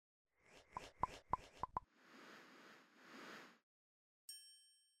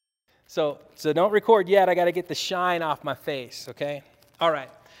So don't record yet. I got to get the shine off my face, okay? All right.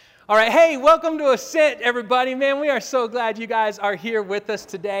 All right. Hey, welcome to Ascent, everybody. Man, we are so glad you guys are here with us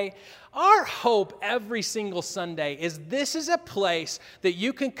today. Our hope every single Sunday is this is a place that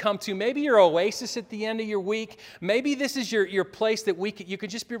you can come to. Maybe your oasis at the end of your week. Maybe this is your place that you can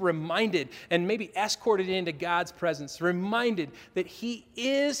just be reminded and maybe escorted into God's presence, reminded that He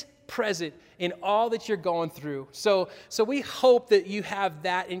is present in all that you're going through. So we hope that you have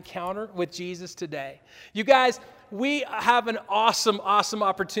that encounter with Jesus today. You guys, we have an awesome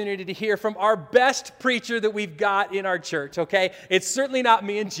opportunity to hear from our best preacher that we've got in our church, okay? It's certainly not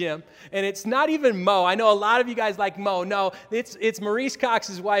me and Jim, and it's not even Mo. I know a lot of you guys like Mo. No, it's Maurice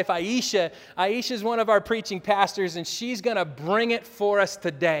Cox's wife, Aisha. Aisha's one of our preaching pastors, and she's going to bring it for us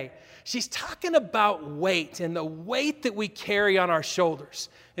today. She's talking about weight and the weight that we carry on our shoulders.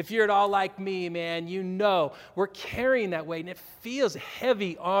 If you're at all like me, man, you know we're carrying that weight and it feels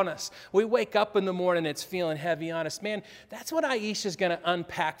heavy on us. We wake up in the morning, it's feeling heavy on us. Man, that's what Aisha's going to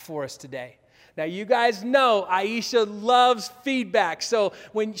unpack for us today. Now, you guys know Aisha loves feedback. So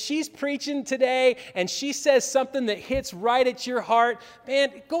when she's preaching today and she says something that hits right at your heart,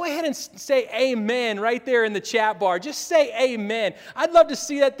 man, go ahead and say amen right there in the chat bar. Just say amen. I'd love to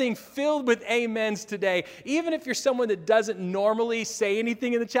see that thing filled with amens today. Even if you're someone that doesn't normally say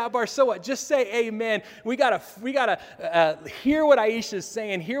anything in the chat bar, so what? Just say amen. We gotta hear what Aisha is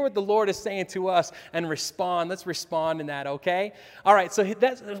saying, hear what the Lord is saying to us, and respond. Let's respond in that, okay? All right, so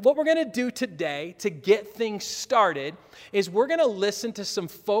that's what we're going to do today. To get things started is we're going to listen to some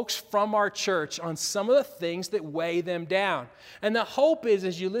folks from our church on some of the things that weigh them down. And the hope is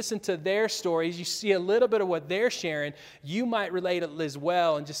as you listen to their stories, you see a little bit of what they're sharing, you might relate it as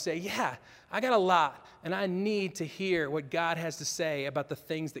well and just say, yeah, I got a lot and I need to hear what God has to say about the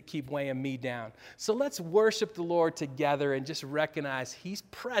things that keep weighing me down. So let's worship the Lord together and just recognize He's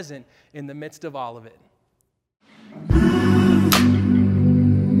present in the midst of all of it.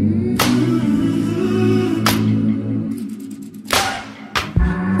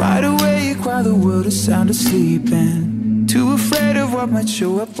 Wide awake while the world is sound asleep, and too afraid of what might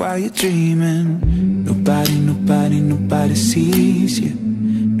show up while you're dreaming. Nobody sees you.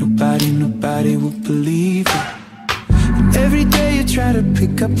 Nobody will believe you. And every day you try to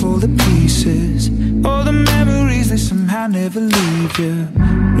pick up all the pieces, all the memories that somehow never leave you.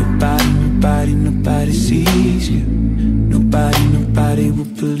 Nobody sees you. Nobody will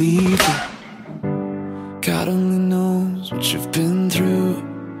believe you. God only knows what you've been through.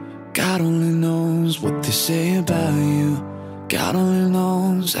 God only knows what they say about you. God only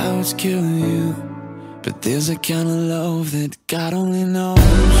knows how it's killing you. But there's a kind of love that God only knows.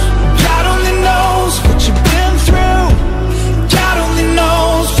 God only knows what you've been through. God only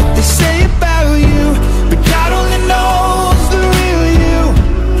knows what they say about you. But God only knows the real you.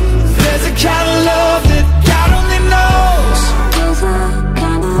 There's a kind of love that God only knows.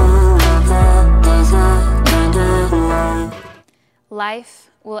 Life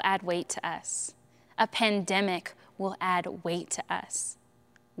will add weight to us. A pandemic will add weight to us.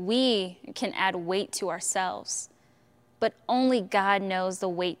 We can add weight to ourselves. But only God knows the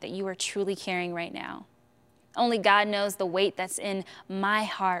weight that you are truly carrying right now. Only God knows the weight that's in my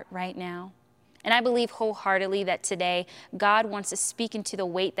heart right now. And I believe wholeheartedly that today God wants to speak into the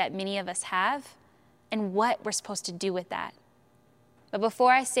weight that many of us have and what we're supposed to do with that. But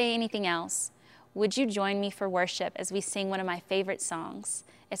before I say anything else, would you join me for worship as we sing one of my favorite songs?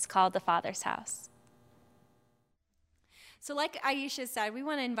 It's called The Father's House. So like Aisha said, we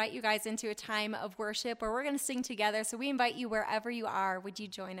want to invite you guys into a time of worship where we're going to sing together. So we invite you wherever you are. Would you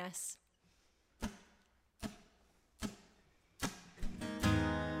join us?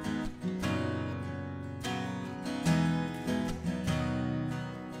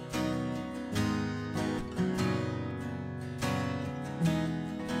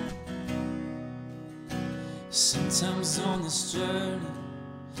 Sometimes on this journey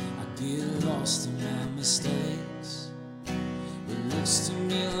I get lost in my mistakes. What looks to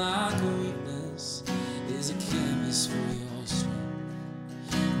me like a weakness is a canvas for your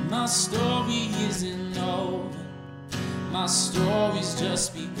strength. My story isn't over, my story's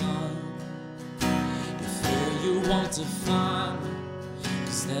just begun. If failure won't define me,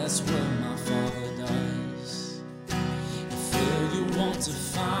 'cause that's what my Father does. If failure won't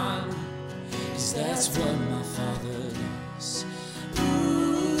define me, 'cause that's what my Father does.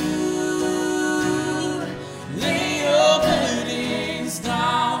 Ooh, lay your burdens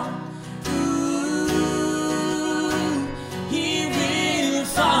down. Ooh, here in the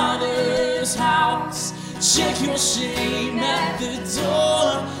Father's house, check your shame at the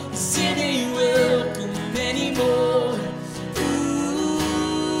door. Sin ain't welcome anymore. Ooh,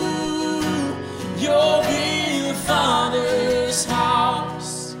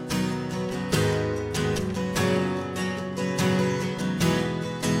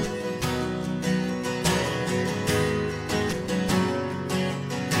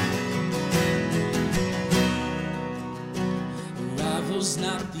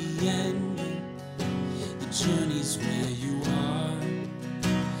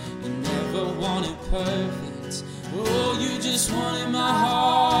 never wanted perfect. Oh, you just wanted my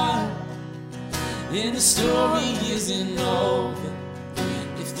heart. And the story isn't over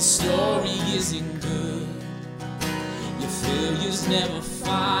if the story isn't good. Your failures never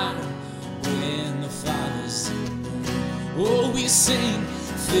final when the Father's in the room. Oh, we sing,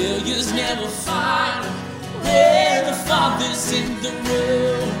 failures never final when the Father's in the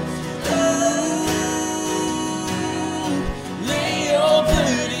room. Ooh, lay your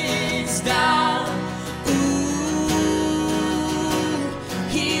burdens down.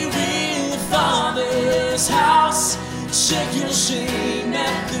 Father's house, check your shame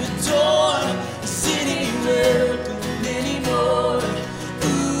at the door. Sin ain't welcome anymore.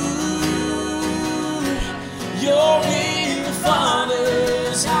 Ooh, you're in the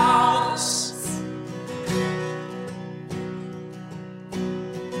Father's house.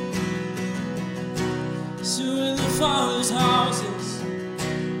 So in the Father's houses.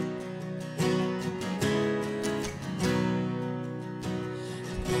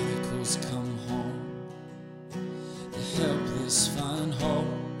 Come home, the helpless find hope.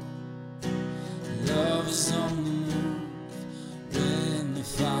 Love is on the move when the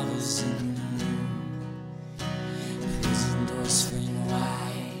Father's in the room. Prison doors fling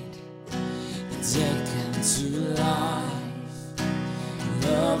wide, the dead come to life.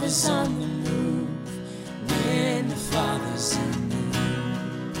 Love is on the move when the Father's in the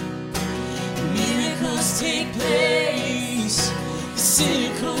room. Miracles take place, the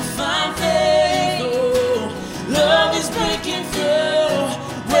cynical find faith. Oh, love is breaking through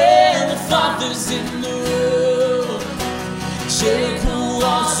when the Father's in the room. Jericho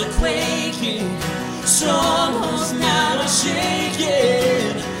walls are quaking, strongholds now are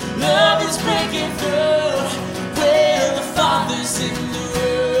shaking. Love is breaking through when the Father's in the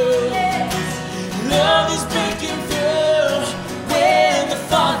room. Love is breaking through when the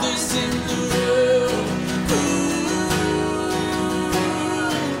Father's in the room.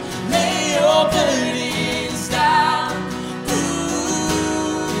 Burdens down. Ooh,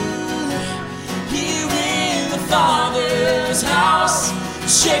 here in the Father's house,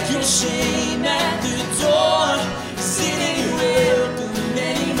 check your shame at the door. Sin ain't welcome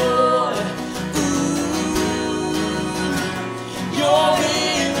anymore. Ooh, you're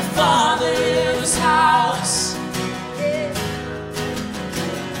in the Father's house.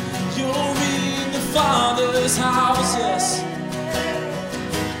 You're in the Father's house, yes.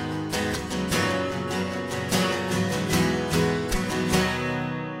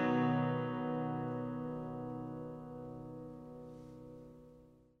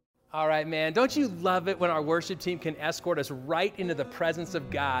 All right, man. Don't you love it when our worship team can escort us right into the presence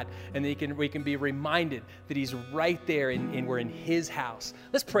of God, and we can be reminded that He's right there and we're in His house.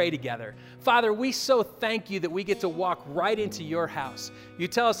 Let's pray together. Father, we so thank You that we get to walk right into Your house. You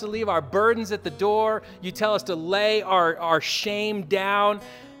tell us to leave our burdens at the door. You tell us to lay our shame down.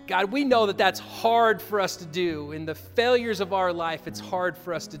 God, we know that that's hard for us to do. In the failures of our life, it's hard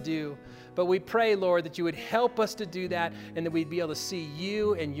for us to do. But we pray, Lord, that You would help us to do that and that we'd be able to see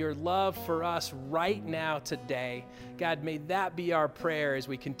You and Your love for us right now today. God, may that be our prayer as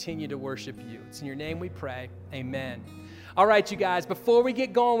we continue to worship You. It's in Your name we pray. Amen. All right, you guys, before we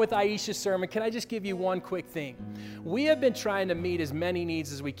get going with Aisha's sermon, can I just give you one quick thing? We have been trying to meet as many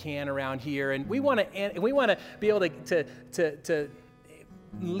needs as we can around here, and we want to be able to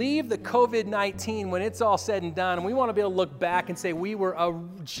leave the COVID-19 when it's all said and done, and we want to be able to look back and say we were a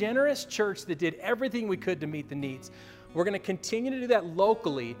generous church that did everything we could to meet the needs. We're going to continue to do that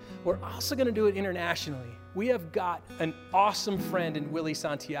locally. We're also going to do it internationally. We have got an awesome friend in Willie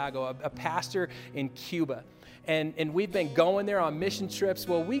Santiago, a pastor in Cuba. And we've been going there on mission trips.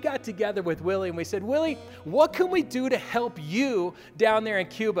 Well, we got together with Willie and we said, Willie, what can we do to help you down there in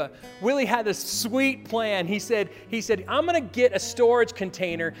Cuba? Willie had this sweet plan. He said, I'm going to get a storage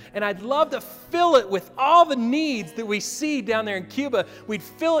container and I'd love to fill it with all the needs that we see down there in Cuba. We'd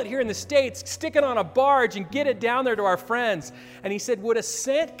fill it here in the States, stick it on a barge and get it down there to our friends. And he said, would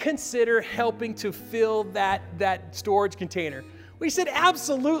Ascent consider helping to fill that storage container? We said,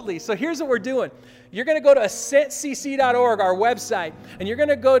 absolutely. So here's what we're doing. You're going to go to ascentcc.org, our website, and you're going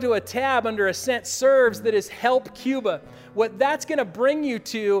to go to a tab under Ascent Serves that is Help Cuba. What that's going to bring you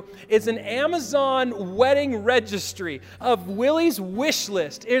to is an Amazon wedding registry of Willie's wish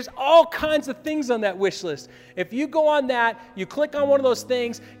list. There's all kinds of things on that wish list. If you go on that, you click on one of those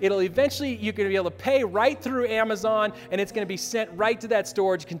things, it'll eventually, you're going to be able to pay right through Amazon, and it's going to be sent right to that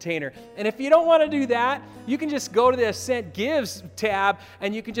storage container. And if you don't want to do that, you can just go to the Ascent Gives tab,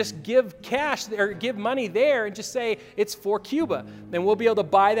 and you can just give cash or give money there and just say it's for Cuba. Then we'll be able to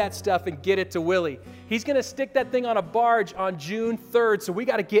buy that stuff and get it to Willie. He's going to stick that thing on a barge on June 3rd, so we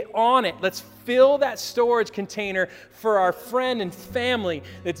got to get on it. Let's fill that storage container for our friend and family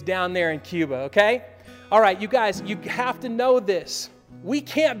that's down there in Cuba, okay? All right, you guys, you have to know this. We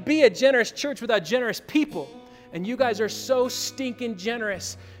can't be a generous church without generous people. And you guys are so stinking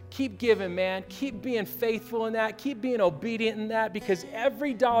generous. Keep giving, man. Keep being faithful in that. Keep being obedient in that, because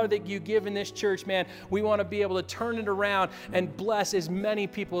every dollar that you give in this church, man, we want to be able to turn it around and bless as many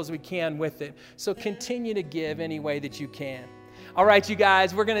people as we can with it. So continue to give any way that you can. All right, you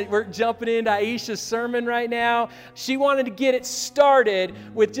guys, we're jumping into Aisha's sermon right now. She wanted to get it started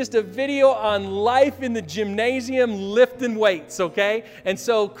with just a video on life in the gymnasium lifting weights, okay? And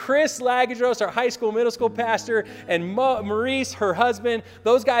so Chris Lagadros, our high school, middle school pastor, and Maurice, her husband,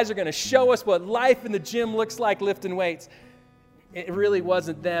 those guys are going to show us what life in the gym looks like lifting weights. It really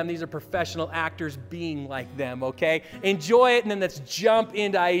wasn't them. These are professional actors being like them, okay? Enjoy it, and then let's jump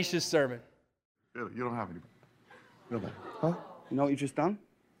into Aisha's sermon. You don't have any. Really? Huh? You know what you've just done?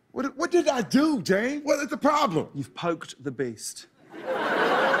 What did I do, James? What is the problem? You've poked the beast.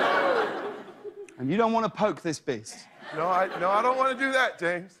 And you don't want to poke this beast. No, I don't want to do that,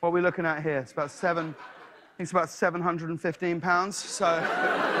 James. What are we looking at here? It's about 715 pounds. So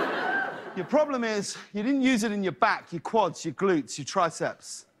your problem is you didn't use it in your back, your quads, your glutes, your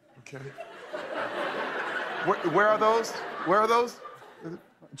triceps. Okay. Where are those? Where are those? I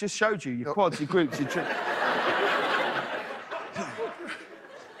just showed you your quads, your glutes, your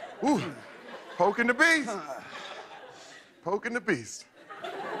Ooh, poking the beast. Poking the beast.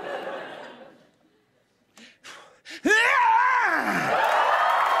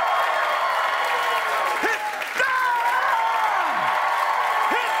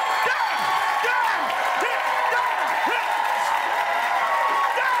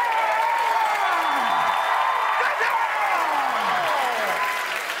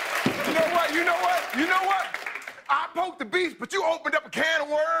 You know what? I poked the beast, but you opened up a can of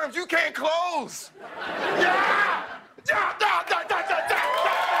worms you can't close. Yeah!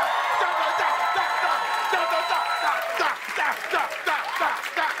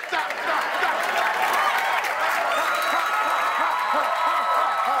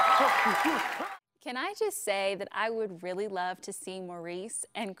 Can I just say that I would really love to see Maurice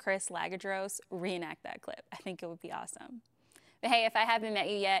and Chris Lagadros reenact that clip. I think it would be awesome. But hey, if I haven't met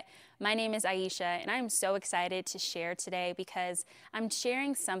you yet, my name is Aisha, and I'm so excited to share today because I'm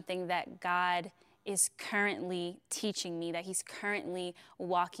sharing something that God is currently teaching me, that He's currently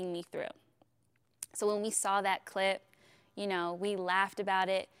walking me through. So when we saw that clip, you know, we laughed about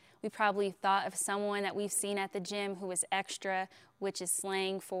it. We probably thought of someone that we've seen at the gym who was extra, which is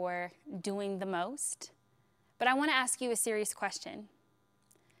slang for doing the most. But I want to ask you a serious question.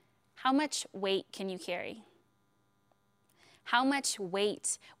 How much weight can you carry? How much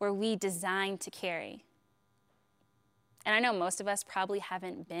weight were we designed to carry? And I know most of us probably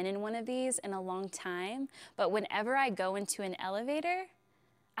haven't been in one of these in a long time, but whenever I go into an elevator,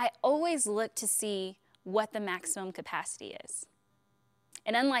 I always look to see what the maximum capacity is.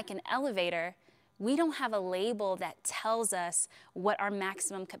 And unlike an elevator, we don't have a label that tells us what our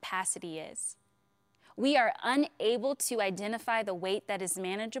maximum capacity is. We are unable to identify the weight that is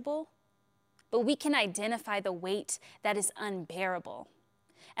manageable, but we can identify the weight that is unbearable.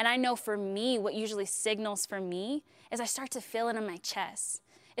 And I know for me, what usually signals for me is I start to feel it in my chest.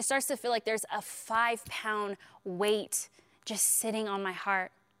 It starts to feel like there's a 5-pound weight just sitting on my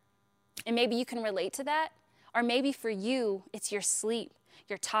heart. And maybe you can relate to that. Or maybe for you, it's your sleep.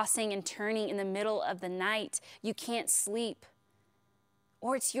 You're tossing and turning in the middle of the night. You can't sleep.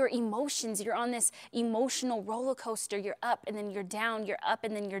 Or it's your emotions. You're on this emotional roller coaster. You're up and then you're down. You're up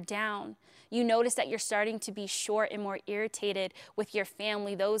and then you're down. You notice that you're starting to be short and more irritated with your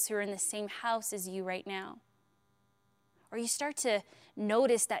family, those who are in the same house as you right now. Or you start to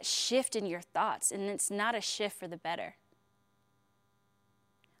notice that shift in your thoughts, and it's not a shift for the better.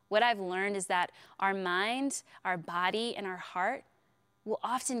 What I've learned is that our mind, our body, and our heart will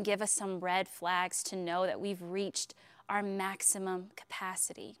often give us some red flags to know that we've reached our maximum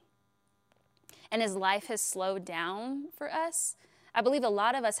capacity. And as life has slowed down for us, I believe a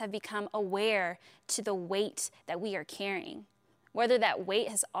lot of us have become aware to the weight that we are carrying. Whether that weight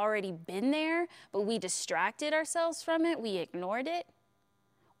has already been there, but we distracted ourselves from it, we ignored it,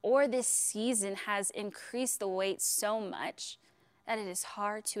 or this season has increased the weight so much that it is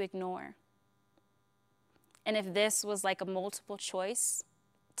hard to ignore. And if this was like a multiple choice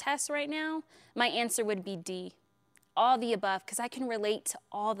test right now, my answer would be D. All the above, because I can relate to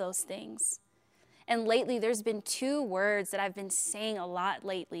all those things. And lately, there's been 2 words that I've been saying a lot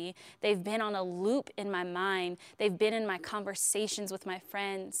lately. They've been on a loop in my mind. They've been in my conversations with my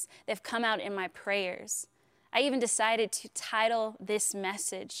friends. They've come out in my prayers. I even decided to title this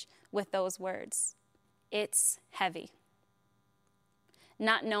message with those words. It's heavy.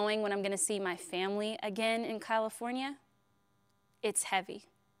 Not knowing when I'm going to see my family again in California, it's heavy.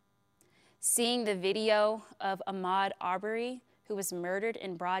 Seeing the video of Ahmaud Arbery, who was murdered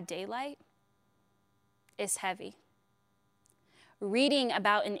in broad daylight, is heavy. Reading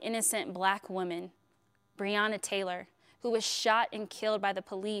about an innocent Black woman, Breonna Taylor, who was shot and killed by the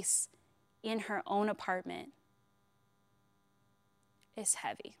police in her own apartment, is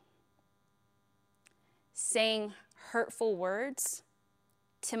heavy. Saying hurtful words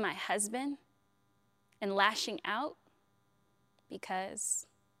to my husband and lashing out because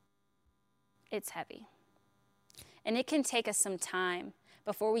it's heavy. And it can take us some time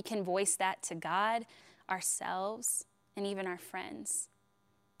before we can voice that to God, ourselves, and even our friends.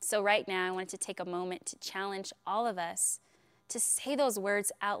 So right now, I wanted to take a moment to challenge all of us to say those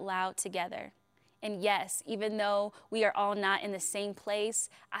words out loud together. And yes, even though we are all not in the same place,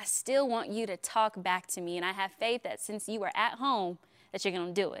 I still want you to talk back to me. And I have faith that since you are at home, that you're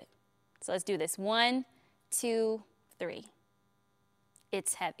going to do it. So let's do this. 1, 2, 3.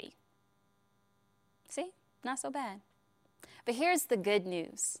 It's heavy. See? Not so bad. But here's the good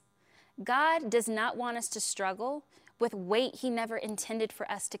news. God does not want us to struggle with weight he never intended for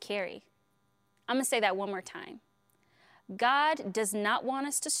us to carry. I'm going to say that one more time. God does not want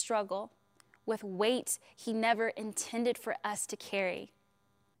us to struggle with weight he never intended for us to carry.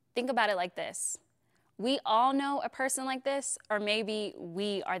 Think about it like this. We all know a person like this, or maybe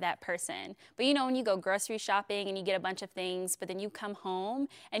we are that person. But you know, when you go grocery shopping and you get a bunch of things, but then you come home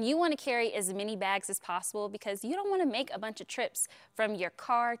and you want to carry as many bags as possible because you don't want to make a bunch of trips from your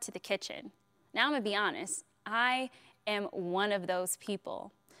car to the kitchen. Now, I'm going to be honest. I am one of those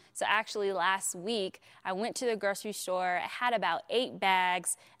people. So actually last week, I went to the grocery store. I had about 8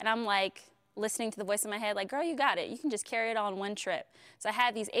 bags, and I'm like, listening to the voice in my head, like, girl, you got it. You can just carry it all in one trip. So I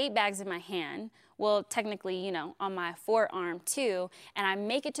had these 8 bags in my hand. Well, technically, you know, on my forearm too. And I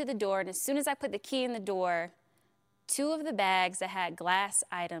make it to the door. And as soon as I put the key in the door, 2 of the bags that had glass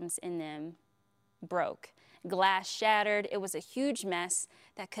items in them broke. Glass shattered. It was a huge mess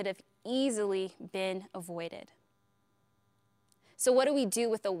that could have easily been avoided. So what do we do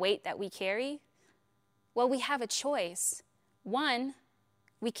with the weight that we carry? Well, we have a choice. One,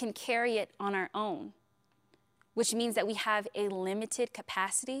 we can carry it on our own, which means that we have a limited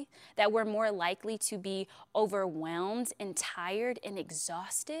capacity, that we're more likely to be overwhelmed and tired and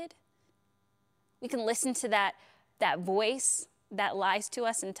exhausted. We can listen to that voice that lies to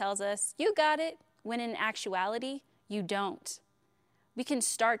us and tells us, you got it, when in actuality, you don't. We can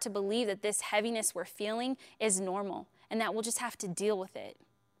start to believe that this heaviness we're feeling is normal and that we'll just have to deal with it.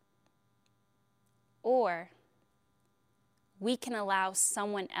 Or we can allow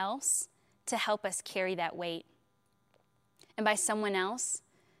someone else to help us carry that weight. And by someone else,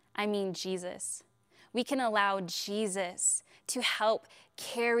 I mean Jesus. We can allow Jesus to help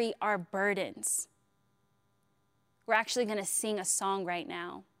carry our burdens. We're actually going to sing a song right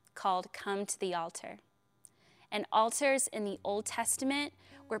now called Come to the Altar. And altars in the Old Testament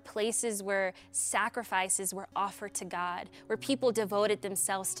were places where sacrifices were offered to God, where people devoted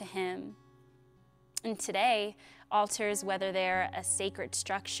themselves to him. And today, altars, whether they're a sacred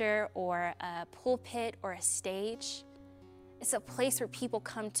structure or a pulpit or a stage, it's a place where people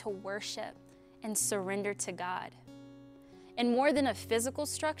come to worship and surrender to God. And more than a physical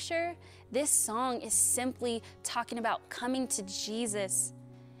structure, this song is simply talking about coming to Jesus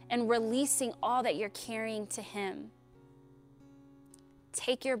and releasing all that you're carrying to him.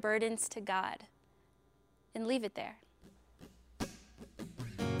 Take your burdens to God and leave it there.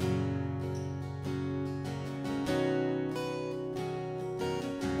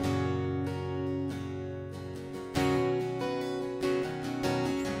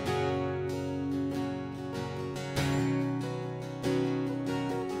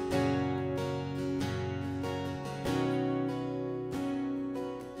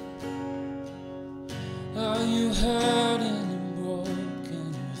 Are you hurting and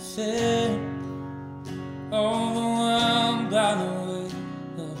broken within? Overwhelmed by the weight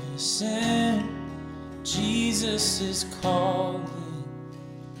of your sin? Jesus is calling.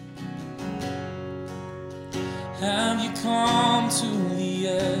 Have you come to the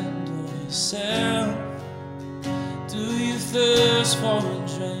end of yourself? Do you thirst for a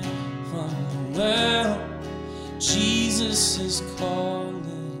drink from the well? Jesus is calling.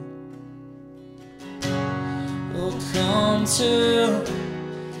 Oh, come to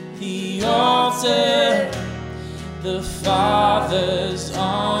the altar. altar, the Father's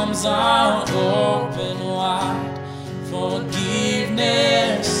arms are open wide.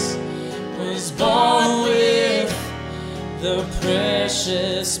 Forgiveness was born with the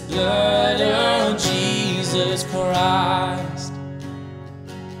precious blood of Jesus Christ.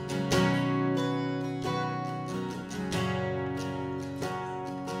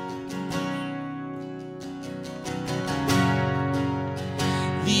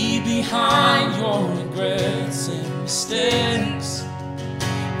 Leave behind your regrets and mistakes.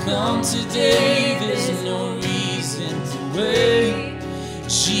 Come today, there's no reason to wait.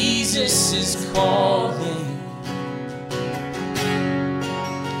 Jesus is calling.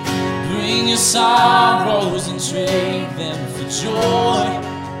 Bring your sorrows and trade them for joy.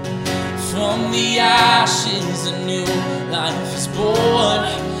 From the ashes a new life is born.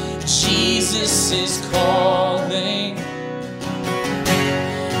 Jesus is calling.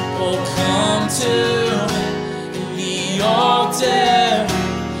 Oh, come to the altar.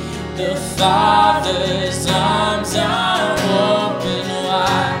 The Father's arms are open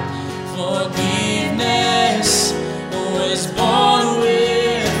wide. Forgiveness was born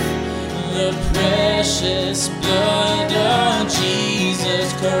with the precious blood of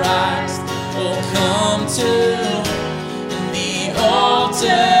Jesus Christ. Oh, come to the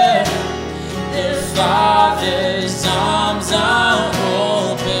altar. The Father's arms are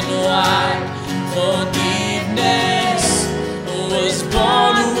open wide. Forgiveness was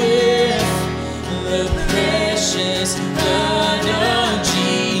born with the precious blood of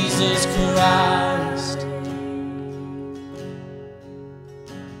Jesus Christ.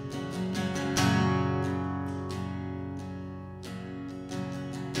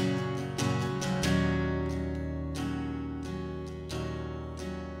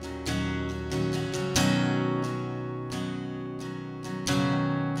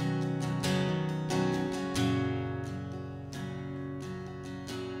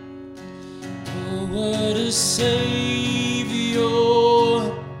 What a Savior,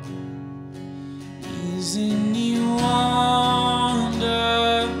 isn't He wonderful?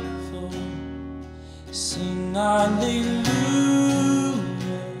 Sing hallelujah,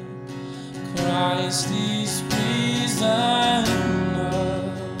 Christ is risen.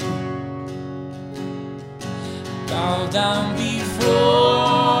 Bow down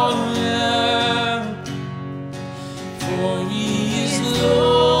before Him, for He is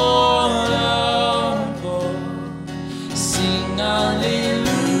Lord.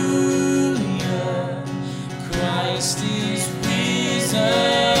 Hallelujah, Christ is risen.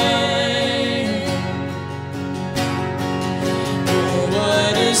 Oh,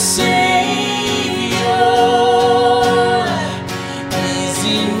 what a Savior,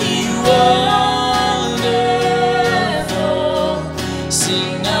 isn't He wonderful?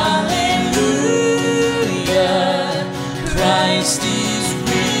 Sing hallelujah, Christ is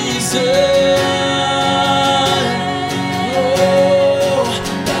risen.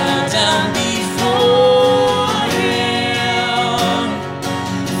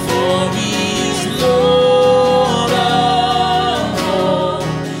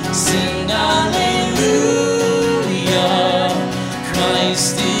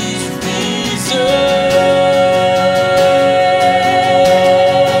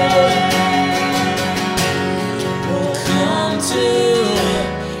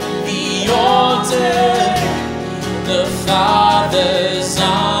 The Father's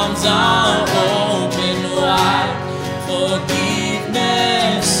arms are open wide.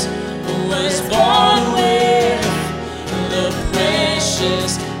 Forgiveness was born with the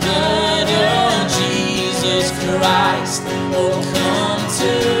precious blood of Jesus Christ. Oh, come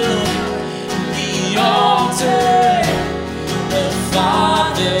to the altar. The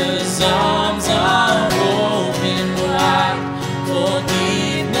Father's arms are open wide.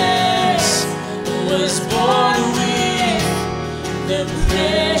 Forgiveness was born with the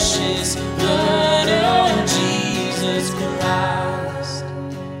precious blood of Jesus Christ.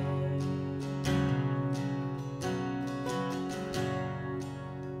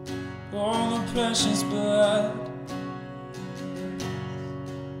 Oh, the precious blood.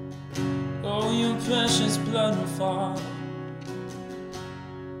 Oh, your precious blood, Father.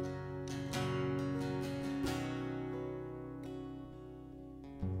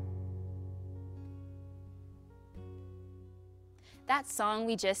 That song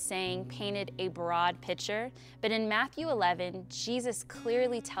we just sang painted a broad picture, but in Matthew 11, Jesus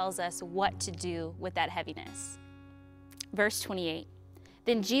clearly tells us what to do with that heaviness. Verse 28,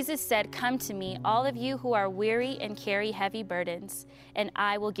 "Then Jesus said, 'Come to me, all of you who are weary and carry heavy burdens, and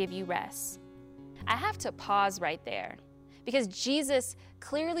I will give you rest.'" I have to pause right there, because Jesus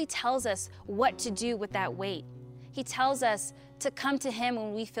clearly tells us what to do with that weight. He tells us to come to him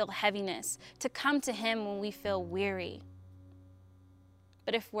when we feel heaviness, to come to him when we feel weary.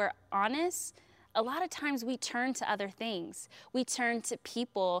 But if we're honest, a lot of times we turn to other things. We turn to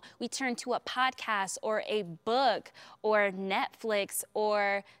people, we turn to a podcast or a book or Netflix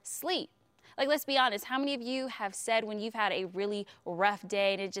or sleep. Like, let's be honest, how many of you have said when you've had a really rough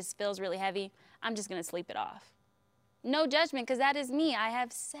day and it just feels really heavy, I'm just gonna sleep it off? No judgment, because that is me. I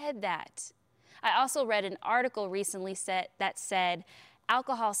have said that. I also read an article recently that said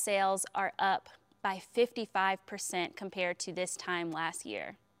alcohol sales are up by 55% compared to this time last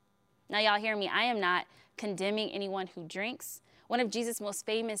year. Now, y'all hear me. I am not condemning anyone who drinks. One of Jesus' most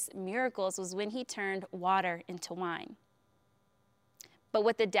famous miracles was when he turned water into wine. But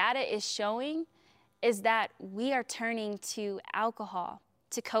what the data is showing is that we are turning to alcohol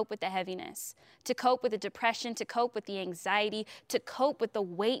to cope with the heaviness, to cope with the depression, to cope with the anxiety, to cope with the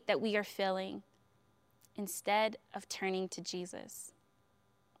weight that we are feeling, instead of turning to Jesus.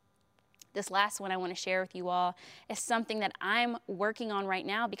 This last one I want to share with you all is something that I'm working on right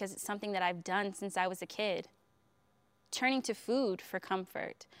now because it's something that I've done since I was a kid. Turning to food for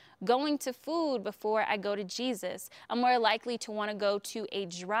comfort. Going to food before I go to Jesus. I'm more likely to want to go to a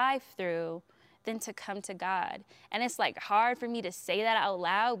drive-through than to come to God. And it's like hard for me to say that out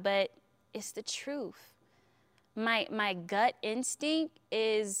loud, but it's the truth. My gut instinct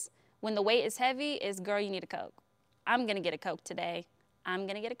is, when the weight is heavy, is, girl, you need a Coke. I'm going to get a Coke today. I'm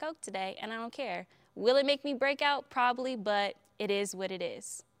going to get a Coke today, and I don't care. Will it make me break out? Probably, but it is what it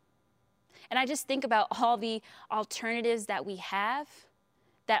is. And I just think about all the alternatives that we have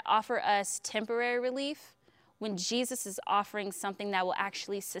that offer us temporary relief when Jesus is offering something that will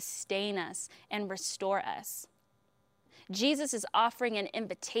actually sustain us and restore us. Jesus is offering an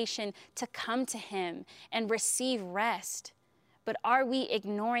invitation to come to him and receive rest. But are we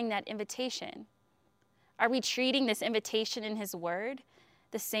ignoring that invitation? Are we treating this invitation in his word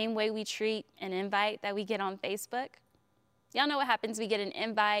the same way we treat an invite that we get on Facebook? Y'all know what happens. We get an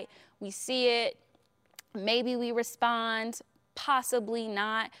invite, we see it, maybe we respond, possibly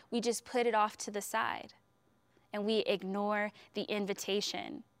not. We just put it off to the side and we ignore the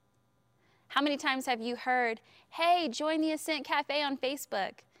invitation. How many times have you heard, hey, join the Ascent Cafe on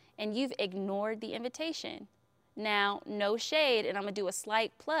Facebook, and you've ignored the invitation? Now, no shade, and I'm gonna do a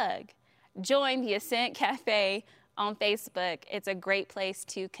slight plug. Join the Ascent Cafe on Facebook. It's a great place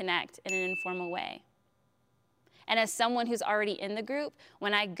to connect in an informal way. And as someone who's already in the group,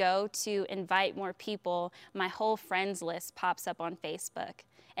 when I go to invite more people, my whole friends list pops up on Facebook.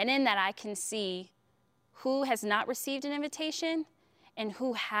 And in that, I can see who has not received an invitation and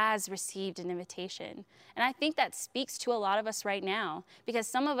who has received an invitation. And I think that speaks to a lot of us right now, because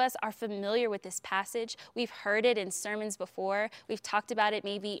some of us are familiar with this passage. We've heard it in sermons before. We've talked about it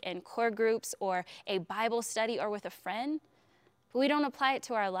maybe in core groups or a Bible study or with a friend, but we don't apply it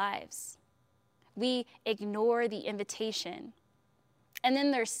to our lives. We ignore the invitation. And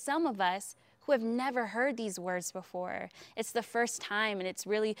then there's some of us who have never heard these words before. It's the first time, and it's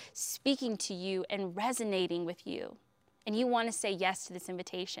really speaking to you and resonating with you. And you want to say yes to this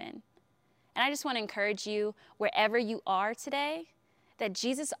invitation. And I just want to encourage you, wherever you are today, that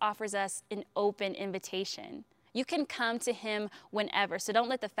Jesus offers us an open invitation. You can come to him whenever. So don't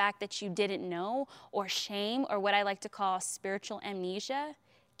let the fact that you didn't know, or shame, or what I like to call spiritual amnesia,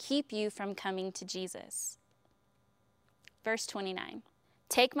 keep you from coming to Jesus. Verse 29,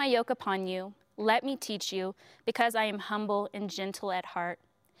 take my yoke upon you, let me teach you, because I am humble and gentle at heart.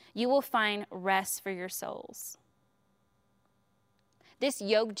 You will find rest for your souls. This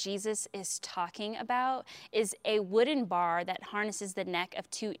yoke Jesus is talking about is a wooden bar that harnesses the neck of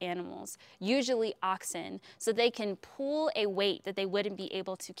two animals, usually oxen, so they can pull a weight that they wouldn't be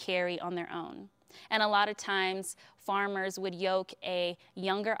able to carry on their own. And a lot of times, farmers would yoke a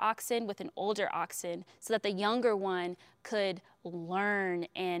younger oxen with an older oxen so that the younger one could learn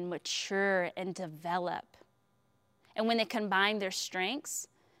and mature and develop. And when they combined their strengths,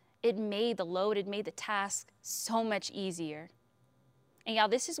 it made the task so much easier. And y'all,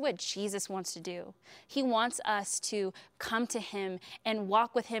 this is what Jesus wants to do. He wants us to come to him and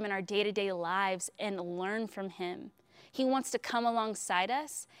walk with him in our day-to-day lives and learn from him. He wants to come alongside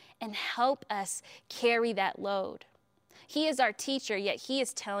us and help us carry that load. He is our teacher, yet he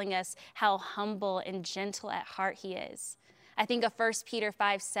is telling us how humble and gentle at heart he is. I think of 1 Peter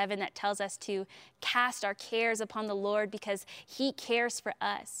 5:7 that tells us to cast our cares upon the Lord because he cares for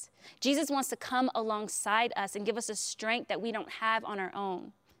us. Jesus wants to come alongside us and give us a strength that we don't have on our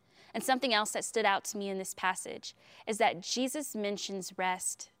own. And something else that stood out to me in this passage is that Jesus mentions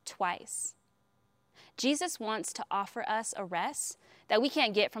rest twice. Jesus wants to offer us a rest that we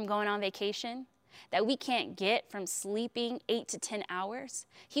can't get from going on vacation, that we can't get from sleeping 8 to 10 hours.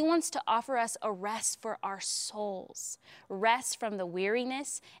 He wants to offer us a rest for our souls, rest from the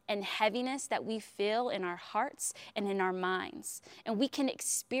weariness and heaviness that we feel in our hearts and in our minds. And we can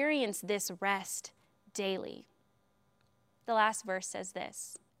experience this rest daily. The last verse says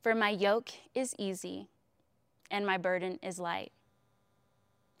this, "For my yoke is easy and my burden is light."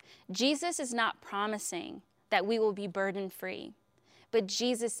 Jesus is not promising that we will be burden-free, but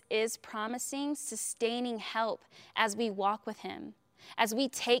Jesus is promising sustaining help as we walk with him. As we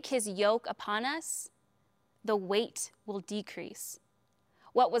take his yoke upon us, the weight will decrease.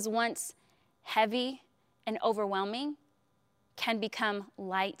 What was once heavy and overwhelming can become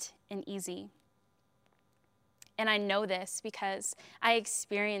light and easy. And I know this because I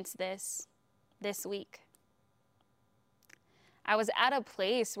experienced this week. I was at a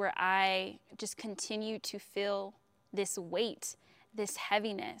place where I just continued to feel this weight, this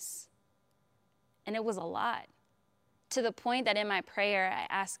heaviness. And it was a lot. To the point that in my prayer, I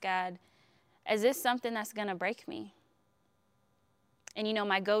asked God, is this something that's going to break me? And you know,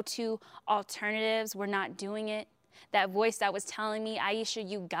 my go-to alternatives were not doing it. That voice that was telling me, Aisha,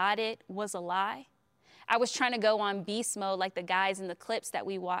 you got it, was a lie. I was trying to go on beast mode like the guys in the clips that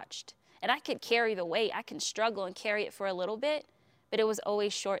we watched. And I could carry the weight. I can struggle and carry it for a little bit, but it was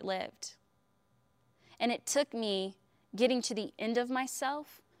always short-lived. And it took me getting to the end of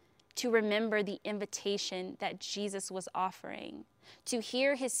myself to remember the invitation that Jesus was offering, to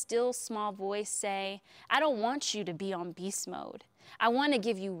hear his still small voice say, I don't want you to be on beast mode. I want to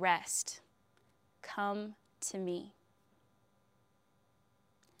give you rest. Come to me.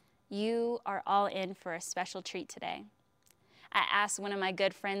 You are all in for a special treat today. I asked one of my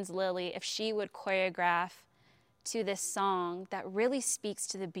good friends, Lily, if she would choreograph to this song that really speaks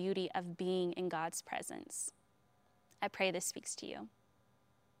to the beauty of being in God's presence. I pray this speaks to you.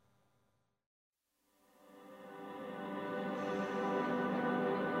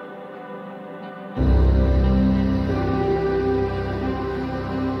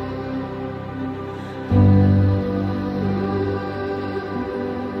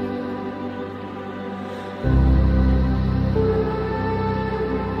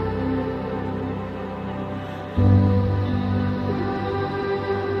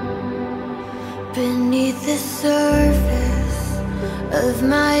 Beneath the surface of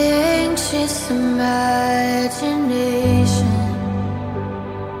my anxious imagination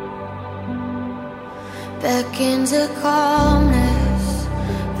beckons a calmness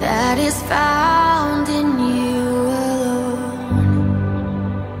that is found in you alone.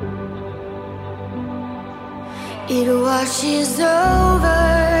 It washes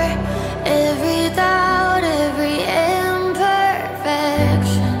over every doubt, every imperfection.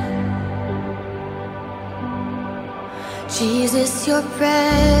 Jesus, your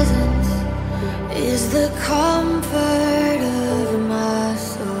presence is the comfort of my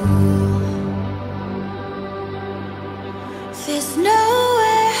soul. There's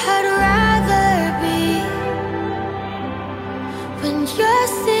nowhere I'd rather be when you're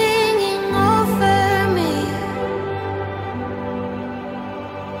singing over me.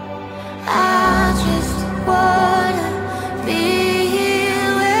 I just wanna be here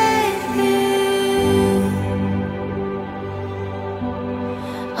with you.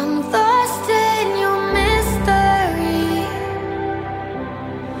 I'm lost in your mystery.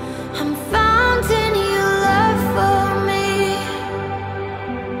 I'm found in your love for me.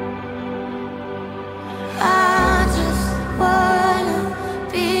 I just wanna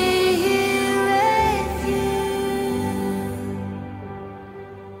be here with you.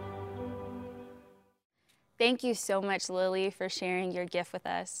 Thank you so much, Lily, for sharing your gift with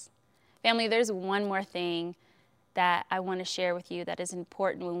us. Family, there's one more thing that I want to share with you that is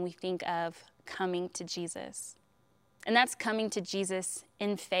important when we think of coming to Jesus. And that's coming to Jesus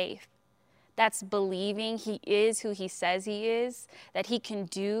in faith. That's believing he is who he says he is, that he can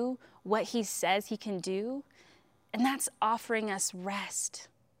do what he says he can do, and that's offering us rest.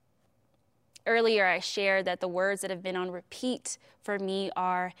 Earlier, I shared that the words that have been on repeat for me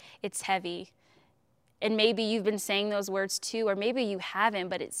are, it's heavy. And maybe you've been saying those words too, or maybe you haven't,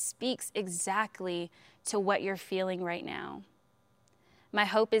 but it speaks exactly to what you're feeling right now. My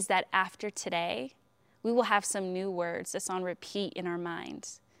hope is that after today, we will have some new words that's on repeat in our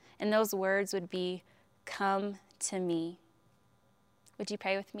minds. And those words would be, come to me. Would you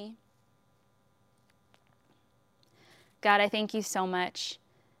pray with me? God, I thank you so much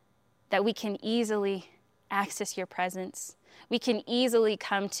that we can easily access your presence. We can easily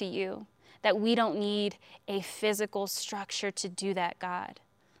come to you, that we don't need a physical structure to do that, God.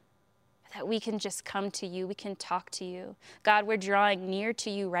 that we can just come to you, we can talk to you. God, we're drawing near to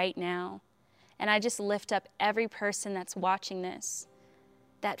you right now. And I just lift up every person that's watching this,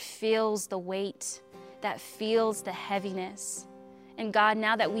 that feels the weight, that feels the heaviness. And God,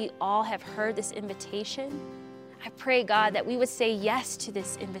 now that we all have heard this invitation, I pray, God, that we would say yes to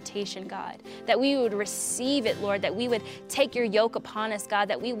this invitation, God, that we would receive it, Lord, that we would take your yoke upon us, God,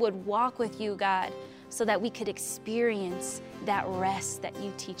 that we would walk with you, God, so that we could experience that rest that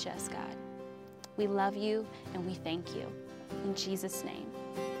you teach us, God. We love you and we thank you. In Jesus' name,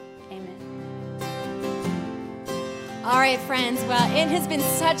 amen. All right, friends. Well, it has been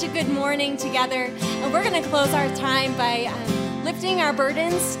such a good morning together. And we're going to close our time by lifting our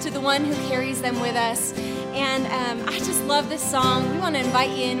burdens to the one who carries them with us. And I just love this song. We want to invite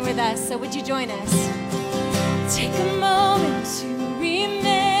you in with us. So would you join us? Take a moment to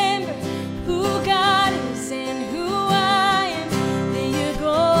remember who God is and who I am. There you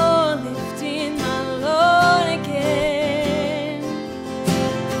go, lifting my load again.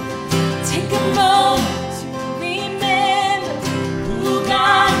 Take a moment to remember who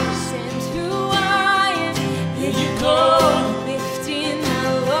God is and who I am. There you go, lifting my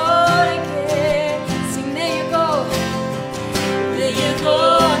load again. Sing, there you go, there you go.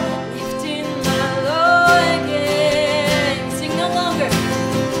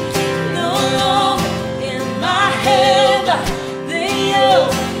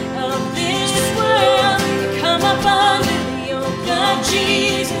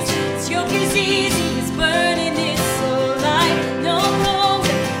 Jesus, his yoke is easy, his burden is so light. No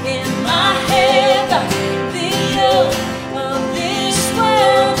longer in my head the yoke of this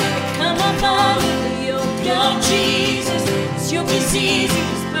world. I come upon the yoke of Jesus. His yoke is easy,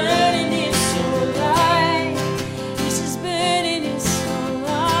 his burden is so light. Yes, his burden is so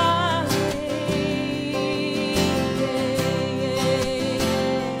light.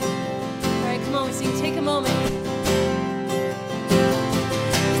 All right, come on, we sing. Take a moment.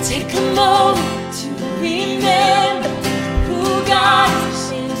 Take a moment to remember who God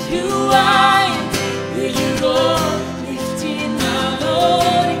is and who I am. There you go, lifting my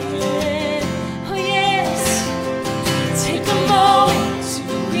load again. Oh yes. Take a moment to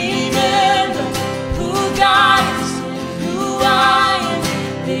remember who God is and who I am.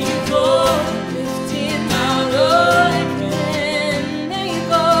 There you go, lifting my load again. There you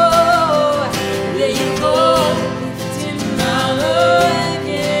go, there you go, lifting my load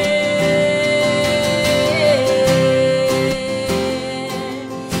again.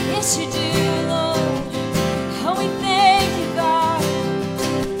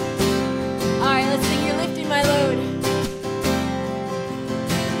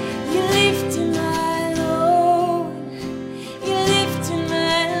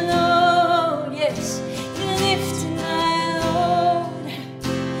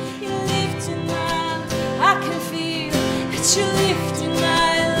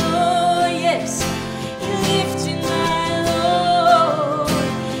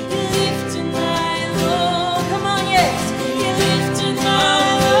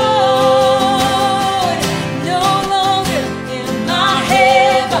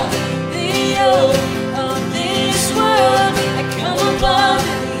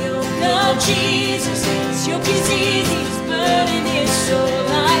 Jesus, his yoke is easy, his burden is so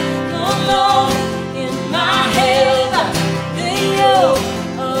light. No longer in my head the yoke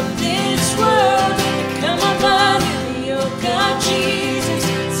of this world. I come up under the yoke of Jesus.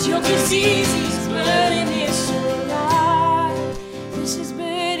 His yoke is easy, his burden is so light. Yes, his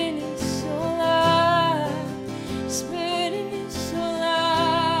burden is so light. His burden is so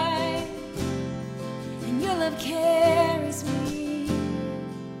light. And your love carries me.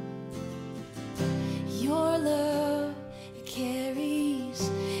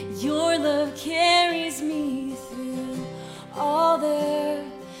 Your love carries me through all the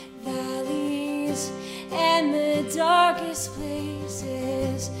valleys and the darkest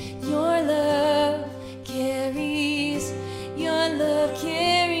places. Your love carries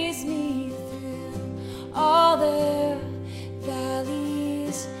me through all the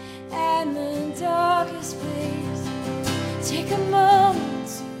valleys and the darkest places. Take a moment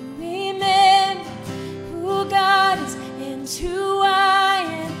to remember who God is and who I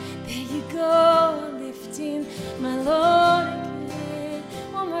am. There you go, lifting my load again.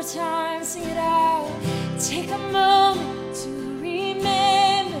 One more time, sing it out. Take a moment to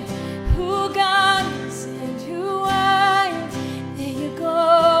remember who God is and who I am. There you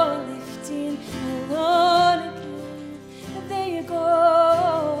go, lifting my load again. There you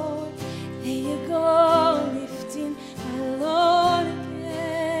go, lifting my load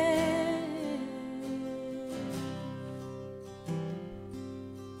again.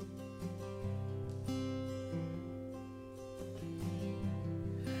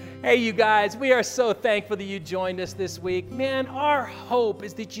 Hey, you guys, we are so thankful that you joined us this week. Man, our hope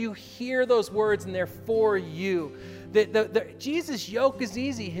is that you hear those words and they're for you. Jesus' yoke is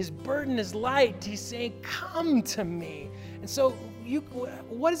easy, his burden is light. He's saying, come to me. And so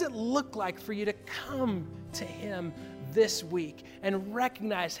what does it look like for you to come to him this week and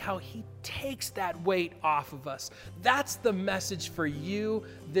recognize how he takes that weight off of us? That's the message for you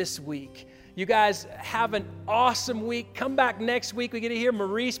this week. You guys have an awesome week. Come back next week. We get to hear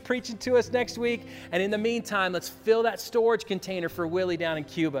Maurice preaching to us next week. And in the meantime, let's fill that storage container for Willie down in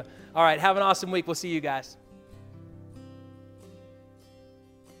Cuba. All right, have an awesome week. We'll see you guys.